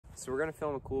So we're gonna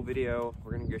film a cool video.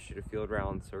 We're gonna go shoot a field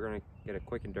round. So we're gonna get a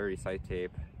quick and dirty sight tape.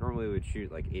 Normally we would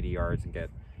shoot like 80 yards and get a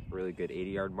really good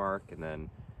 80-yard mark and then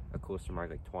a closer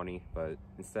mark like 20, but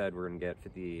instead we're gonna get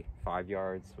 55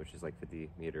 yards, which is like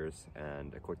 50 meters,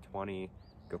 and a quick 20,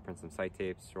 go print some sight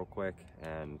tapes real quick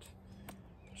and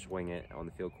just wing it on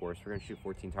the field course. We're gonna shoot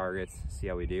 14 targets, see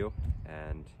how we do.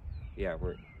 And yeah,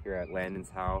 we're here at Landen's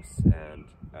house, and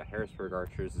Harrisburg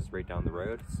Archers is right down the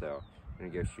road, so we're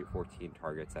gonna go shoot 14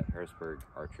 targets at Harrisburg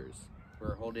Archers.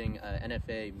 We're holding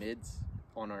NFA mids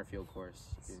on our field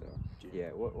course. So yeah,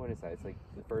 what is that? It's like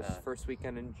the first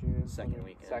weekend in June? Second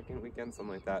weekend,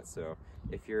 something like that. So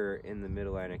if you're in the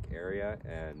Mid-Atlantic area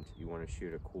and you want to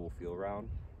shoot a cool field round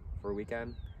for a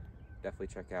weekend, definitely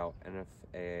check out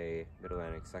NFA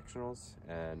Mid-Atlantic Sectionals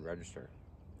and register.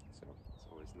 So it's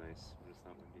always nice when it's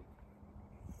not windy.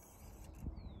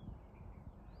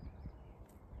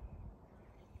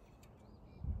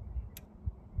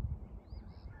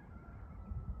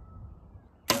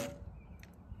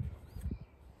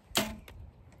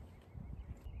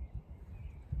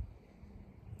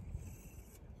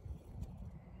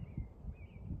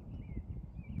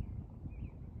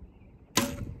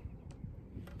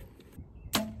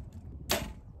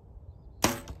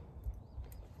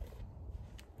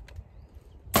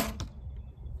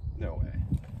 No way.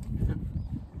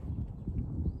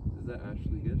 Is that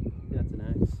actually good? Yeah, it's an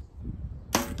axe.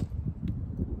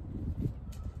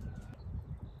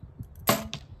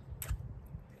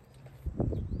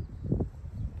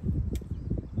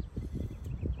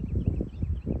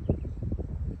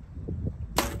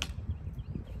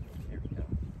 Here we go.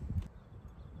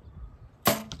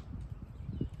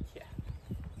 Yeah.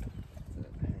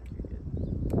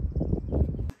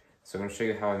 So I'm going to show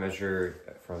you how I measure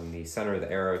from the center of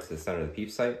the arrow to the center of the peep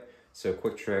sight. So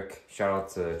quick trick, shout out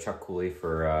to Chuck Cooley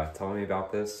for telling me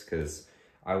about this, because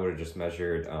I would have just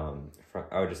measured, I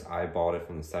would just eyeballed it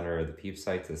from the center of the peep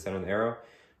sight to the center of the arrow.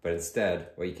 But instead,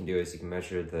 what you can do is you can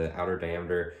measure the outer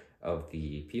diameter of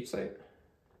the peep sight,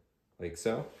 like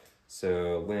so.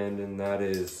 So Landen, that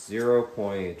is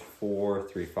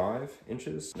 0.435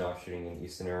 inches. Not shooting an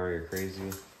Easton arrow, you're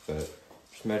crazy, but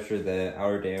just measure the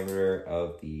outer diameter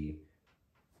of the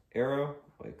arrow,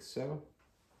 like so.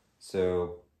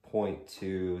 So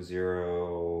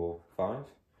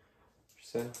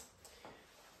 0.205%.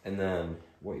 And then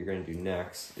what you're going to do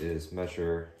next is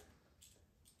measure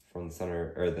from the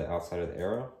center, or the outside of the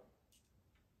arrow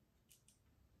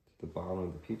to the bottom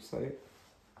of the peep sight,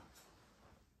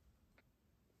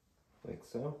 like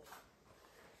so.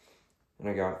 And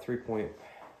I got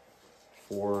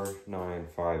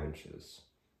 3.495 inches.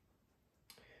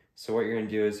 So what you're going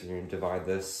to do is you're going to divide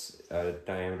this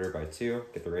diameter by 2,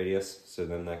 get the radius, so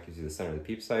then that gives you the center of the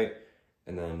peep sight,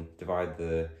 and then divide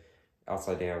the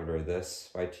outside diameter of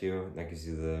this by 2, and that gives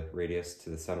you the radius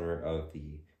to the center of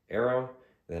the arrow,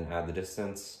 then add the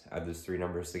distance, add those 3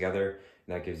 numbers together,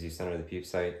 and that gives you center of the peep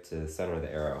sight to the center of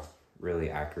the arrow,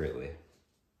 really accurately.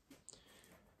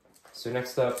 So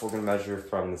next up, we're going to measure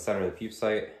from the center of the peep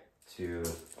sight to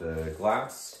the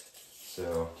glass.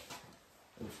 So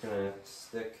I'm just going to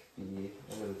stick the end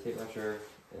of the tape measure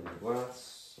in the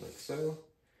glass, like so.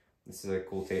 This is a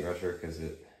cool tape measure because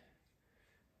it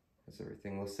has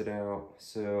everything listed out.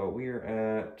 So we are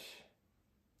at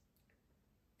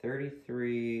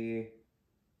 33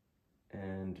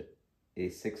 and a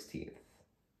 16th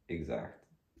exact.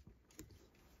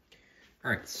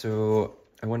 All right, so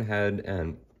I went ahead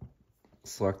and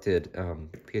selected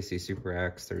PSC Super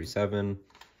Axe 37.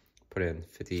 Put in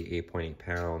 58.8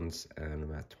 pounds, and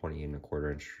I'm at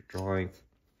 20.25 inch draw length.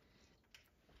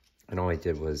 And all I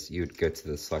did was you would go to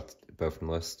the select bowfin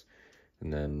list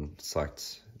and then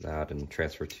select that and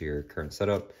transfer to your current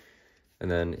setup. And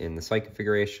then in the sight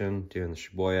configuration, doing the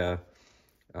Shibuya,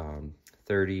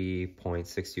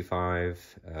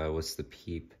 30.625 was the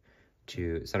peep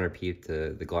to center peep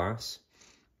to the glass.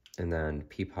 And then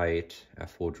peep height at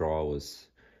full draw was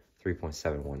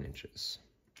 3.71 inches.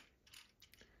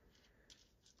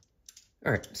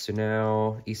 All right, so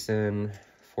now Easton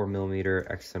 4mm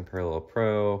XM Parallel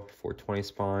Pro 420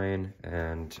 spine,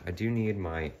 and I do need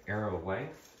my arrow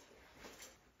length.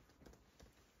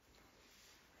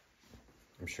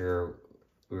 I'm sure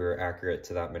we were accurate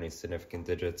to that many significant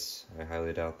digits. I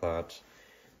highly doubt that.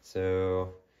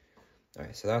 So, all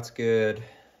right, so that's good.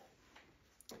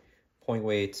 Point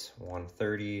weight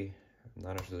 130. I'm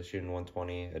not actually shooting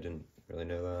 120. I didn't really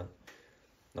know that.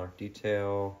 Knock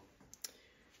detail.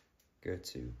 Go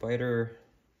to biter,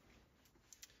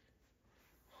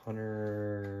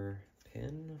 hunter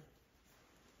pin.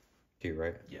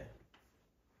 Right? Yeah.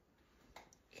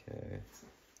 Okay.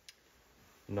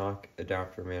 Knock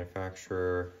adapter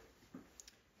manufacturer.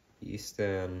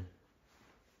 Easton.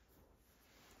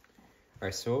 All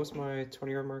right, so what was my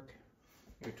 20-yard mark?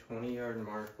 Your 20-yard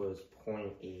mark was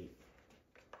 0.8.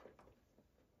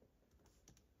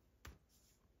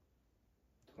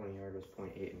 20-yard was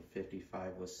 0.8 and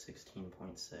 55 was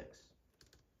 16.6.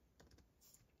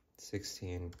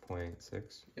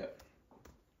 16.6? Yep.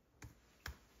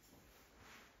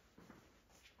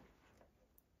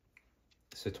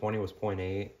 So 20 was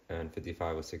 0.8 and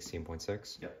 55 was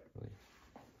 16.6? Yep. Really?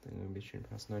 I think I'm gonna be shooting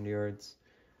past 90 yards.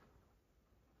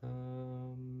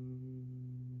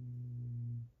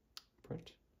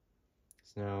 Print.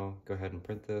 So now go ahead and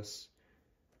print this.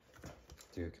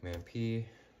 Do Command P.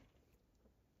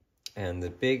 And the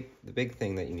big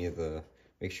thing that you need to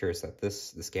make sure is that the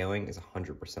scaling is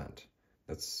 100%.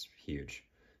 That's huge.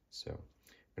 So I'm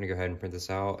gonna go ahead and print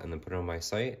this out and then put it on my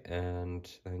site and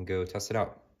then go test it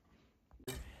out.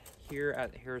 Here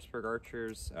at Harrisburg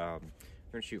Archers, we're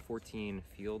gonna shoot 14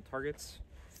 field targets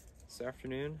this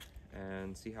afternoon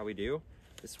and see how we do.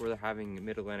 This is where they're having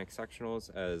Mid-Atlantic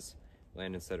sectionals, as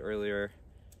Landon said earlier,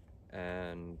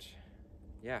 and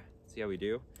yeah, see how we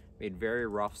do. Made very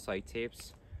rough sight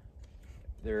tapes.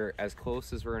 They're as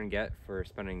close as we're gonna get for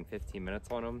spending 15 minutes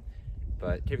on them,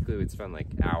 but typically we'd spend like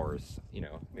hours, you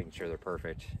know, making sure they're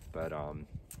perfect. But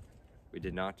we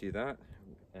did not do that,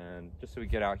 and just so we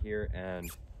get out here and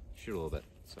shoot a little bit.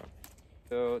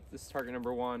 So this is target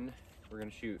number 1. We're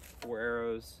gonna shoot 4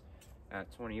 arrows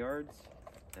at 20 yards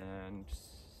and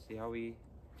see how we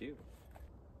do.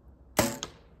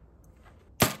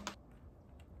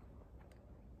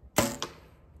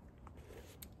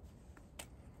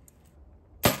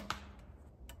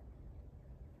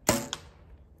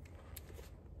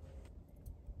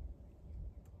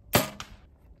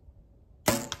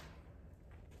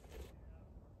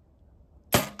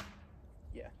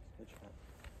 Yeah, good shot.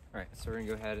 All right, so we're gonna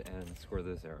go ahead and score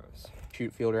those arrows.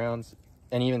 Shoot field rounds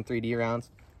and even 3D rounds.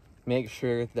 Make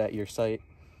sure that your sight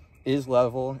is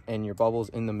level and your bubble's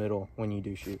in the middle when you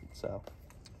do shoot. So,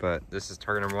 but this is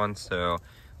target number 1. So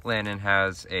Landon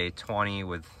has a 20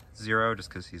 with 0 just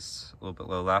because he's a little bit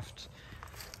low left,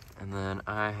 and then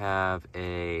I have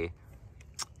a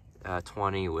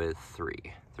 20 with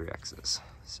 3 X's.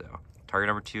 So target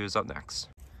number 2 is up next.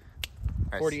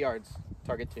 All right, 40 yards,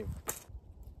 target 2.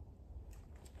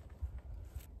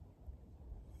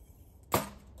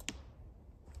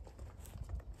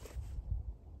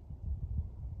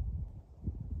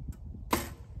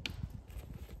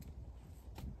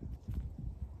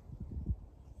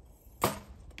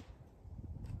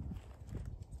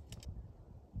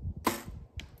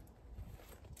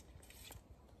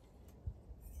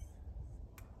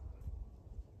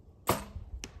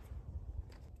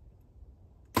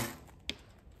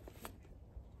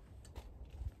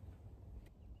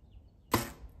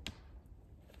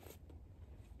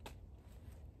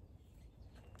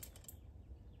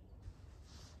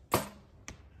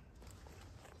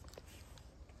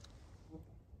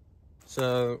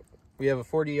 So we have a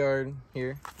 40 yard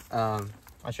here. I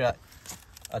shot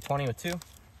a 20 with 2,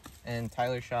 and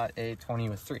Tyler shot a 20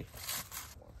 with 3.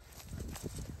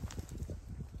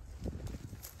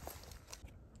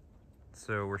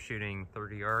 So we're shooting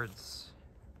 30 yards,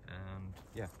 and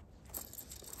yeah.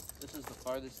 This is the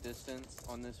farthest distance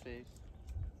on this face.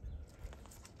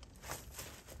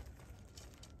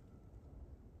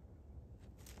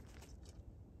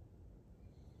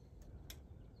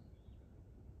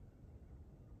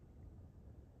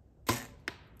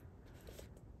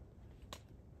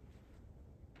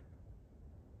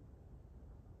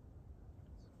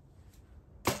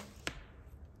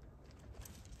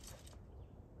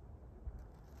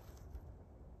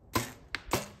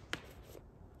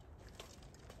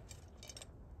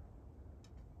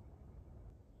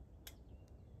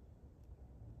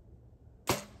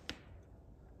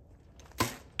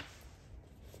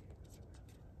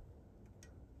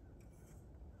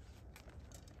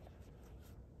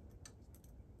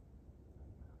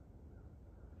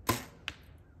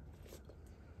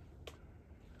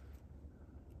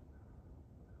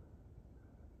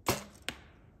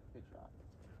 Good shot.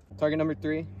 Target number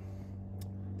 3,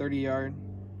 30 yard.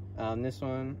 This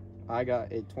one, I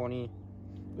got a 20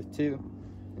 with 2,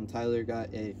 and Tyler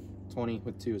got a 20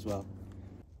 with 2 as well.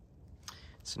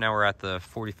 So now we're at the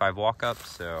 45 walk up,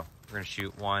 so we're gonna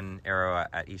shoot 1 arrow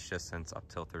at each distance up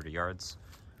till 30 yards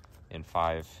in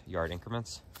 5-yard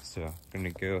increments. So I'm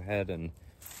gonna go ahead and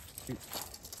shoot.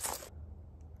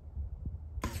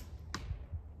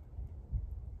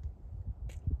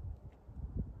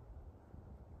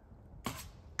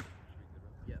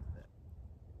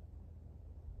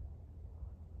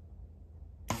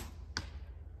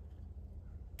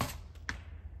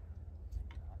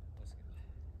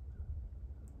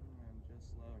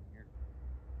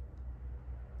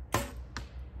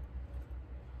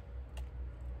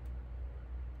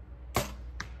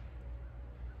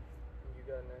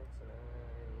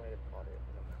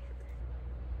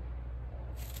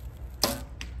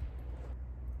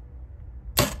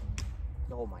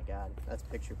 Oh my god, that's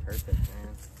picture perfect,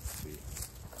 man. Sweet.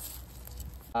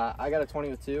 I got a 20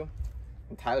 with 2,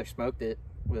 and Tyler smoked it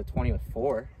with a 20 with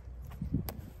 4.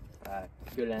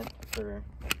 Good end for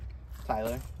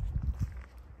Tyler.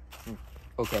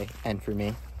 Okay, end for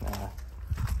me.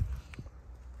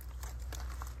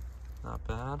 Not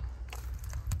bad.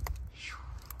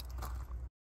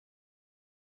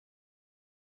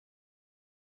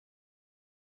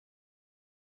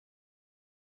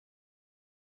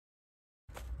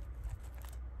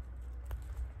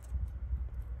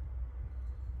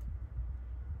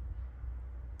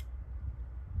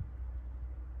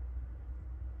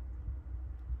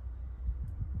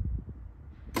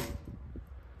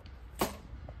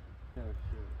 No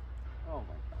shoot. Oh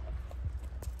my god.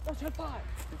 That's hit 5.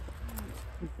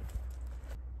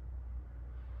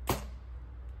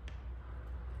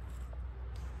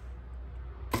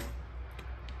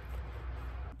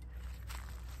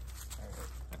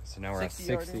 So now we're at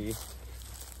 60. 59.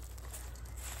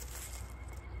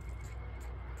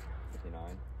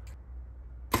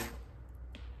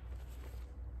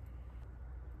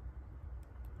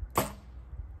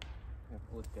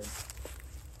 Looks good.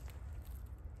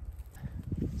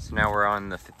 So now we're on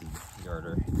the 50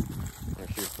 yarder. We're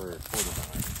here for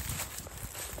 49.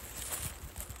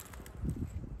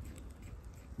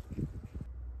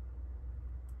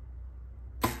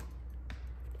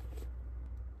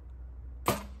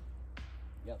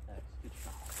 Yep, that's good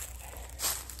shot.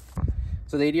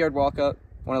 So the 80-yard walk-up,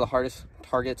 one of the hardest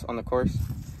targets on the course.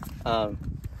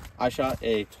 I shot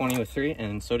a 20 with 3,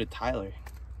 and so did Tyler.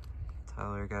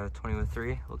 Tyler got a 20 with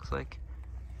 3, looks like.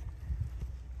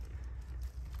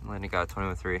 Landen got a 20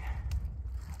 with 3.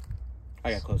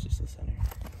 I got closest to the center.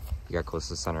 He got close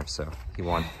to the center, so he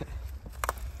won.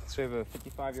 So we have a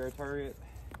 55-yard target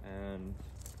and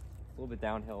a little bit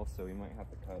downhill, so we might have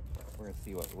to cut. We're gonna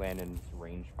see what Landen's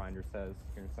rangefinder says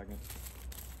here in a second.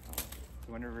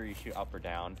 So whenever you shoot up or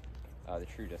down, the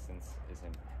true distance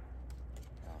isn't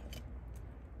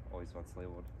always what's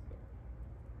labeled. So.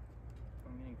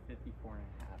 I'm getting 54 and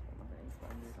a half on the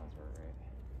rangefinder. Sounds about right.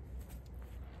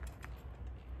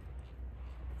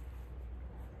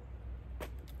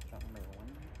 Shot number 1?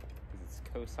 Because it's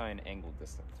cosine angle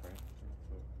distance, right?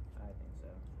 I think so.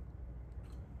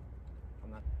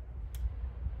 I'm not.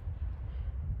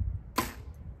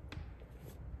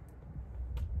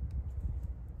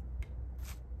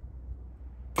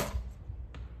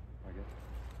 I guess.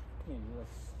 Yeah, you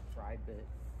like fried bit.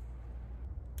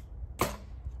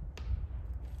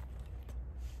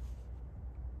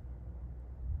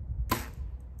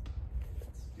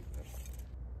 That's stupid.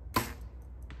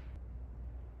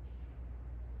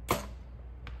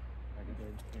 I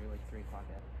did maybe like 3 o'clock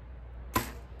at.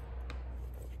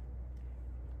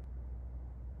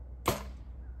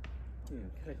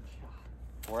 Dude, good shot.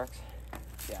 4x?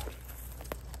 Yeah.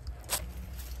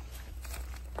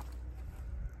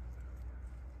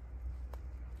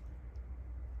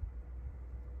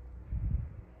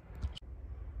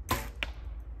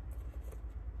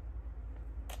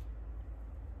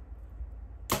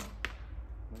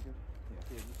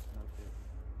 Dude, you smoked it.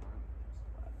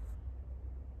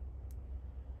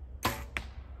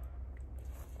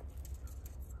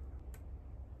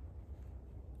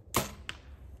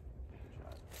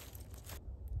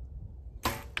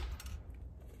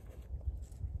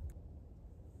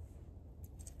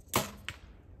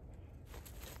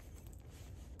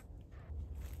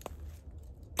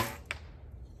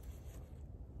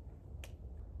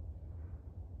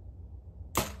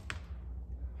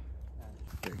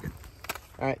 Very good.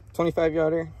 All right, 25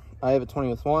 yarder. I have a 20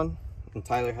 with 1, and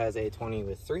Tyler has a 20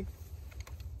 with 3.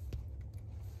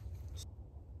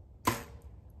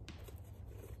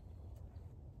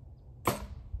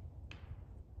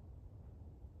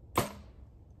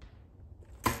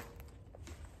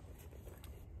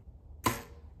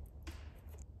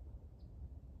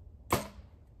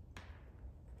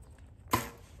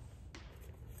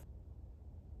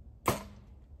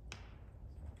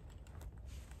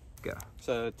 Go.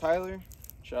 So Tyler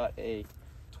shot a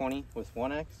 20 with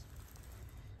 1x. And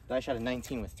I shot a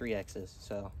 19 with 3 X's,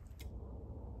 so.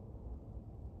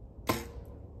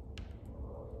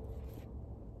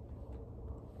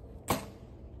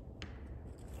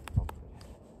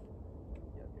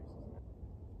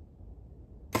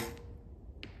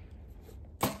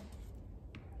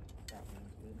 That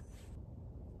one's good.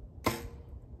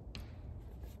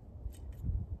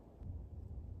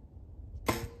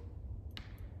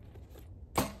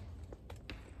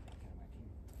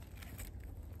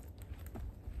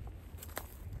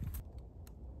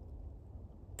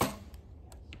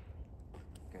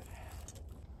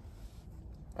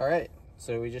 All right,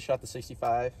 so we just shot the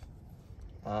 65.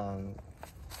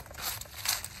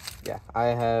 Yeah, I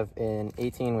have an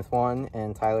 18 with 1,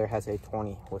 and Tyler has a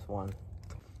 20 with 1.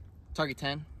 Target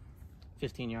 10,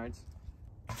 15 yards.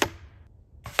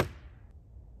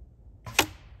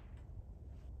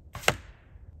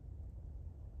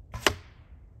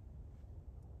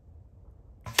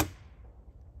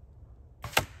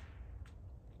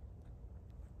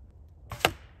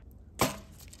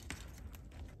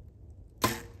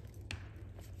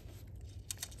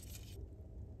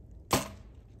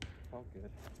 All good.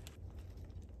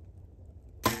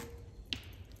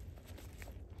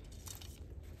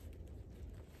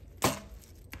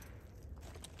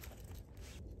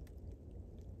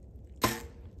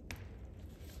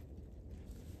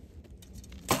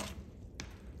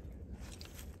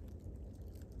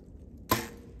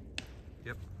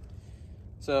 Yep.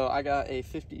 So I got a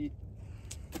 50.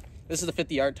 This is the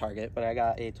 50-yard target, but I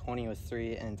got a 20 with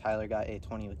 3, and Tyler got a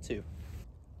 20 with 2.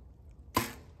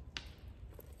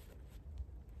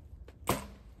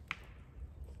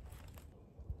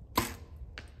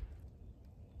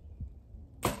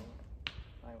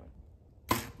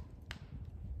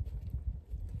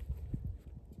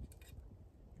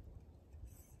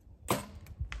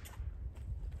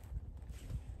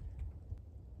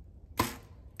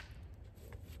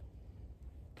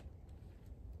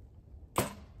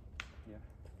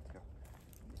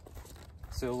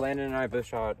 So Landon and I both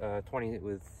shot 20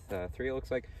 with 3, it looks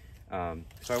like. So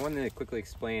I wanted to quickly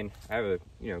explain, I have a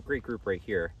great group right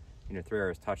here, 3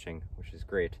 arrows touching, which is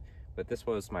great. But this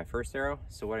was my first arrow,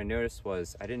 so what I noticed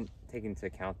was I didn't take into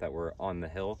account that we're on the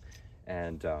hill,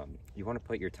 and you want to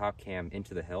put your top cam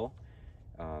into the hill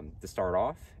to start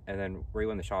off, and then right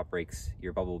when the shot breaks,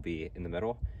 your bubble will be in the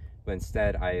middle. But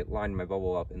instead, I lined my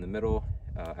bubble up in the middle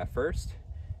at first,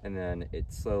 and then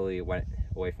it slowly went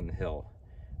away from the hill,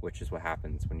 which is what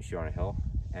happens when you shoot on a hill.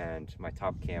 And my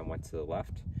top cam went to the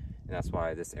left, and that's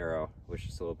why this arrow was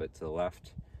just a little bit to the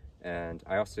left. And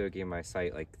I also gave my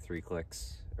sight like 3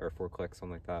 clicks or 4 clicks,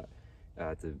 something like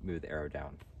that, to move the arrow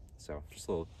down. So just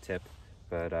a little tip,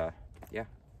 but yeah,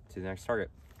 to the next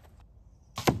target.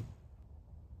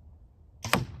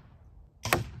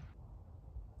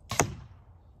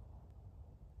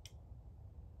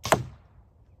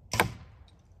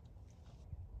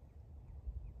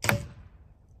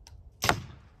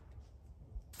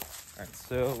 All right,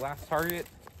 so last target,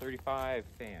 35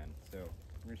 fan. So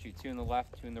we're gonna shoot 2 in the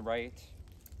left, 2 in the right,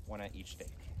 1 at each stake.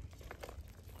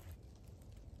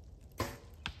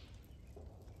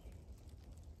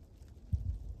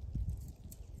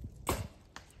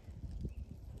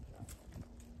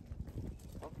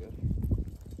 All good.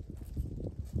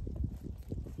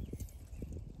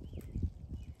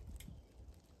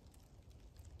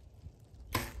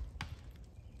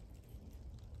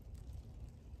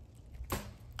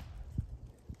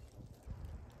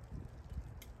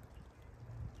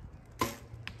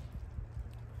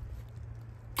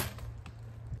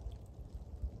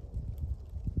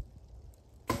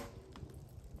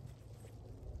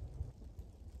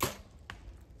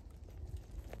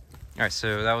 All right,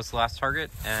 so that was the last target,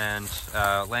 and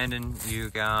Landon, you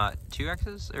got 2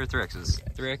 X's or 3 X's?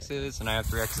 3 X's, and I have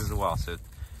 3 X's as well, so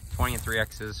 20 and 3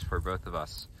 X's for both of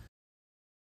us.